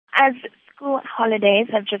As school holidays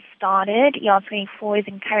have just started, ER24 is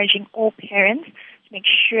encouraging all parents to make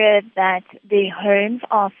sure that their homes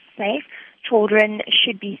are safe. Children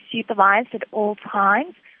should be supervised at all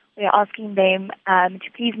times. We're asking them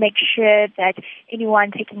to please make sure that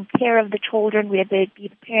anyone taking care of the children, whether it be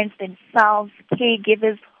the parents themselves,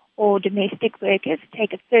 caregivers, or domestic workers,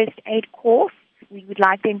 take a first aid course. We would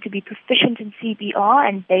like them to be proficient in CPR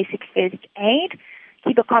and basic first aid.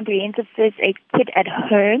 Keep a comprehensive first aid kit at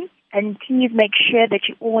home. And please make sure that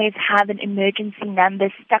you always have an emergency number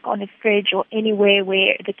stuck on a fridge or anywhere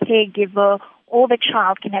where the caregiver or the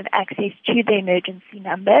child can have access to the emergency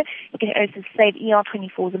number. You can also save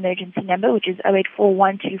ER24's emergency number, which is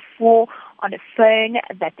 084124, on a phone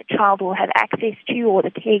that the child will have access to or the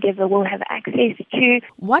caregiver will have access to.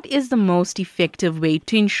 What is the most effective way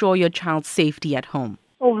to ensure your child's safety at home?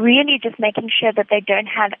 Well, really just making sure that they don't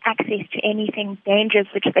have access to anything dangerous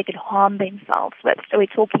which they could harm themselves with. So we're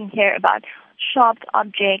talking here about sharp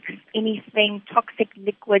objects, anything, toxic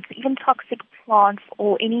liquids, even toxic plants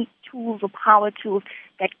or any tools or power tools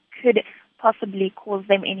that could possibly cause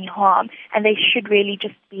them any harm. And they should really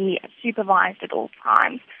just be supervised at all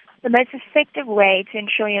times. The most effective way to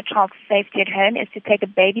ensure your child's safety at home is to take a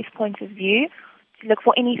baby's point of view, to look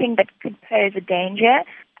for anything that could pose a danger.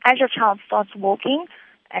 As your child starts walking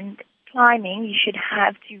and climbing, you should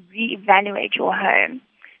have to reevaluate your home.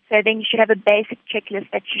 So then you should have a basic checklist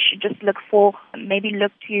that you should just look for. Maybe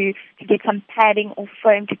look to get some padding or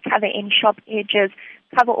foam to cover any sharp edges,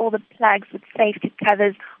 cover all the plugs with safety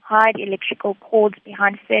covers, hide electrical cords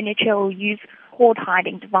behind furniture or use cord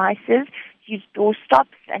hiding devices, use door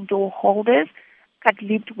stops and door holders, cut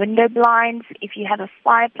looped window blinds. If you have a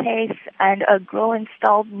fireplace and a grill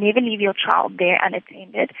installed, never leave your child there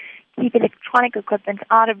unattended. Keep electronic equipment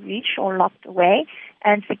out of reach or locked away,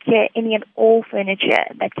 and secure any and all furniture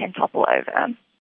that can topple over.